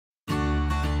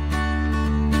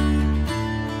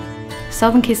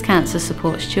Southern Kids Cancer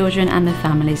supports children and their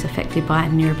families affected by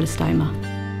neuroblastoma.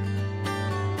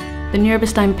 The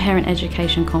Neuroblastoma Parent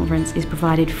Education Conference is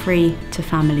provided free to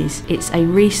families. It's a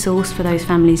resource for those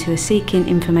families who are seeking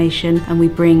information, and we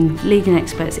bring leading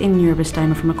experts in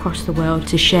neuroblastoma from across the world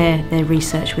to share their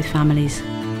research with families.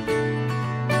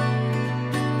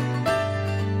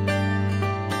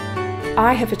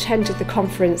 I have attended the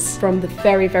conference from the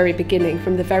very beginning,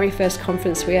 from the very first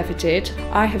conference we ever did.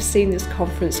 I have seen this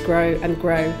conference grow and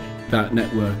grow. That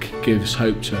network gives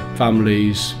hope to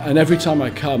families, and every time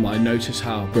I come I notice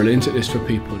how brilliant it is for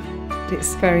people.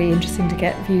 It's very interesting to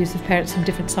get views of parents from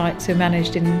different sites who are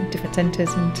managed in different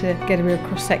centres and to get a real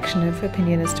cross-section of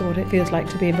opinion as to what it feels like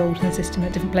to be involved in the system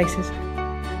at different places.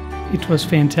 It was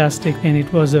fantastic, and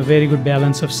it was a very good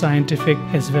balance of scientific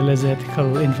as well as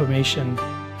ethical information.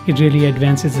 It really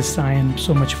advances the science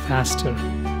so much faster.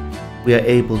 We are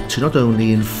able to not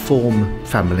only inform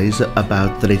families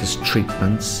about the latest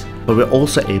treatments, but we're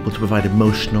also able to provide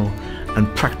emotional and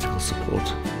practical support.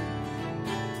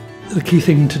 The key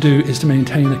thing to do is to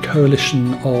maintain a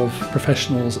coalition of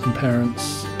professionals and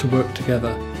parents to work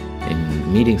together.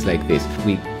 In meetings like this,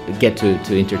 we get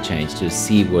to interchange, to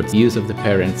see what views of the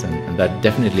parents, and that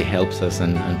definitely helps us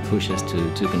and pushes us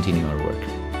to continue our work.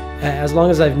 As long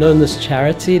as I've known this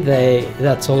charity,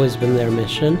 that's always been their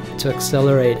mission, to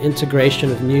accelerate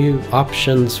integration of new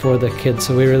options for the kids,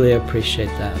 so we really appreciate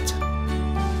that.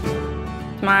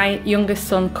 My youngest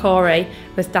son, Corey,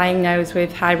 was diagnosed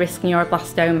with high-risk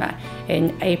neuroblastoma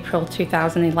in April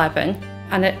 2011,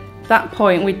 and at that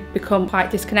point we'd become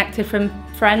quite disconnected from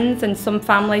friends and some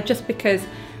family just because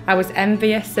I was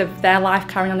envious of their life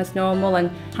carrying on as normal.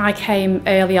 And I came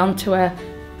early on to a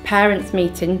parents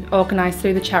meeting organised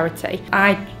through the charity.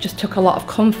 I just took a lot of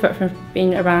comfort from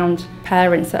being around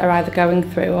parents that are either going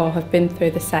through or have been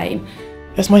through the same.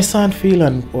 As my son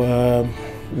Phelan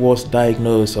was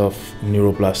diagnosed of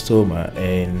neuroblastoma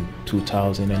in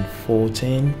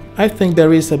 2014, I think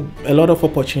there is a lot of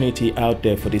opportunity out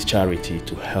there for this charity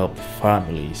to help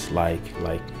families like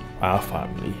our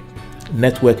family.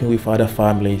 Networking with other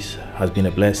families has been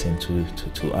a blessing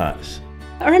to us.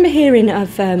 I remember hearing of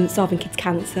Southern Kids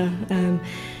Cancer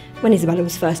when Isabella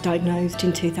was first diagnosed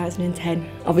in 2010.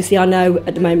 Obviously I know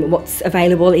at the moment what's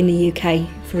available in the UK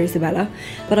for Isabella,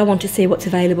 but I want to see what's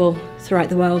available throughout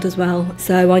the world as well.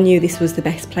 So I knew this was the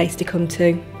best place to come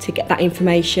to get that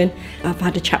information. I've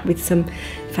had a chat with some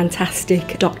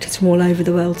fantastic doctors from all over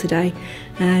the world today,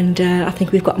 and I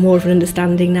think we've got more of an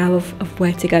understanding now of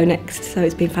where to go next, so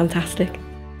it's been fantastic.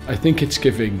 I think it's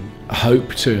giving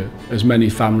hope to as many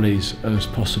families as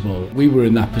possible. We were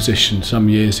in that position some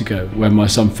years ago when my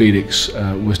son Felix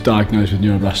was diagnosed with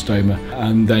neuroblastoma,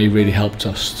 and they really helped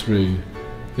us through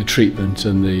the treatment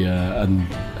and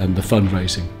the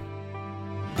fundraising.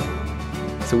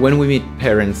 So when we meet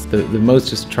parents, the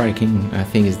most striking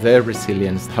thing is their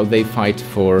resilience, how they fight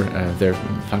for their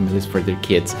families, for their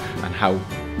kids, and how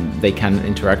they can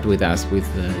interact with us, with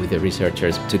the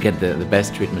researchers, to get the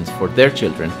best treatments for their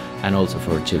children and also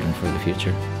for children for the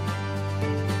future.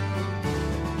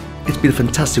 It's been a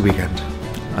fantastic weekend.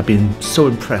 I've been so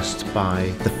impressed by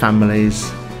the families,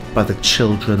 by the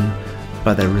children,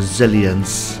 by their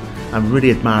resilience. I'm really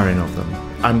admiring of them.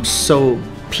 I'm so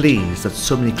pleased that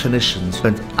so many clinicians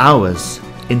spent hours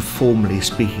informally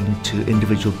speaking to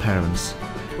individual parents.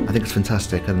 I think it's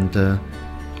fantastic, and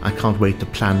I can't wait to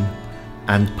plan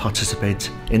and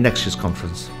participate in next year's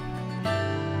conference.